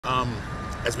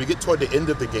As we get toward the end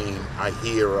of the game, I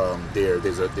hear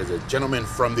there's a gentleman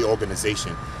from the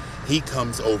organization. He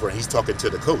comes over and he's talking to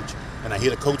the coach, and I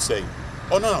hear the coach say,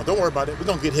 "Oh no, don't worry about it. We're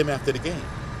gonna get him after the game."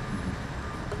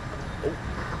 Oh.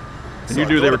 And you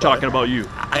knew they were talking about you.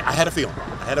 I had a feeling.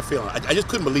 I just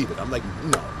couldn't believe it. I'm like,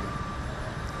 no.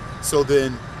 So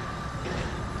then,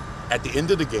 at the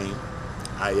end of the game,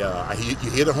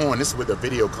 you hear the horn. This is where the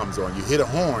video comes on. You hear the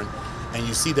horn, and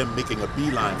you see them making a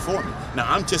beeline for me. Now,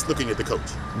 I'm just looking at the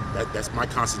coach. That's my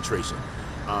concentration.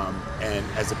 And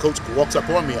as the coach walks up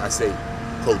on me, I say,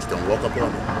 "Coach, don't walk up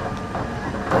on me.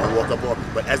 Don't walk up on me."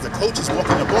 But as the coach is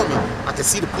walking up on me, I can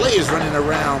see the players running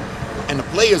around, and the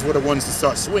players were the ones to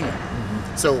start swinging.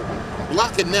 So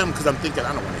blocking them, because I'm thinking,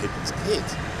 I don't want to hit these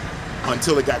kids.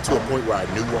 Until it got to a point where I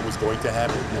knew what was going to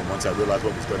happen, and once I realized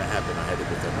what was going to happen, I had to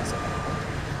defend myself.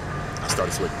 I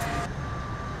started swinging.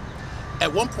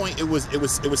 At one point, it was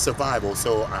survival.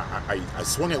 So I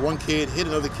swung at one kid, hit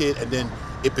another kid, and then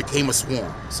it became a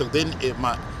swarm. So then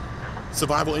my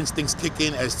survival instincts kick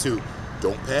in as to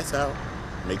don't pass out,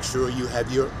 make sure you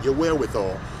have your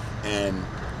wherewithal, and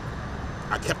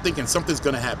I kept thinking something's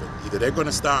going to happen. Either they're going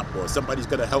to stop or somebody's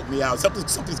going to help me out.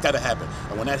 Something's got to happen.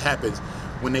 And when that happens,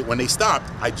 when they stopped,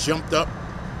 I jumped up,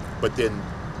 but then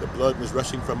the blood was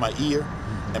rushing from my ear,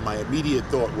 and my immediate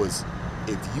thought was,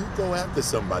 if you go after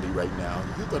somebody right now,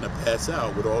 you're going to pass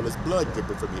out with all this blood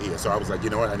dripping from your ear. So I was like,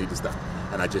 you know what, I need to stop.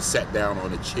 And I just sat down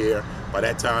on a chair. By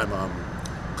that time, a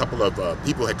couple of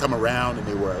people had come around, and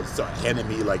they were handing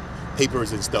me like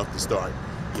papers and stuff to start,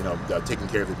 taking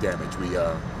care of the damage.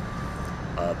 The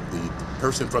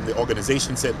person from the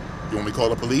organization said, "You want me to call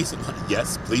the police?" And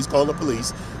yes, please call the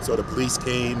police. So the police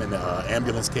came, and the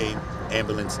ambulance came.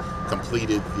 Ambulance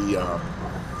completed the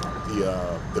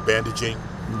bandaging,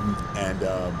 and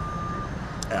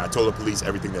I told the police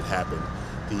everything that happened.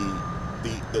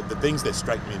 The things that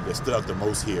stood out the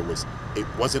most here was it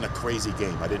wasn't a crazy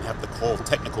game. I didn't have to call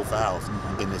technical fouls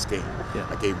in this game. Yeah.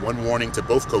 I gave one warning to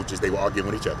both coaches. They were arguing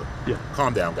with each other. Yeah.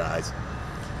 Calm down, guys.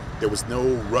 There was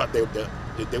no rut. It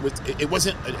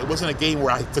wasn't a game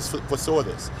where I foresaw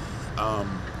this,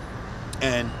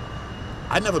 and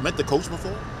I never met the coach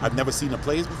before. I've never seen the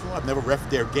players before. I've never reffed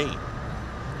their game.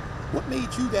 What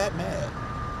made you that mad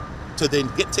to then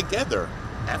get together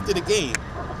after the game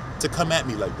to come at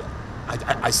me like that?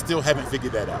 I still haven't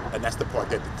figured that out, and that's the part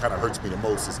that kind of hurts me the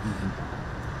most. Is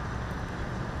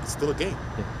it's still a game.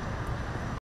 Yeah.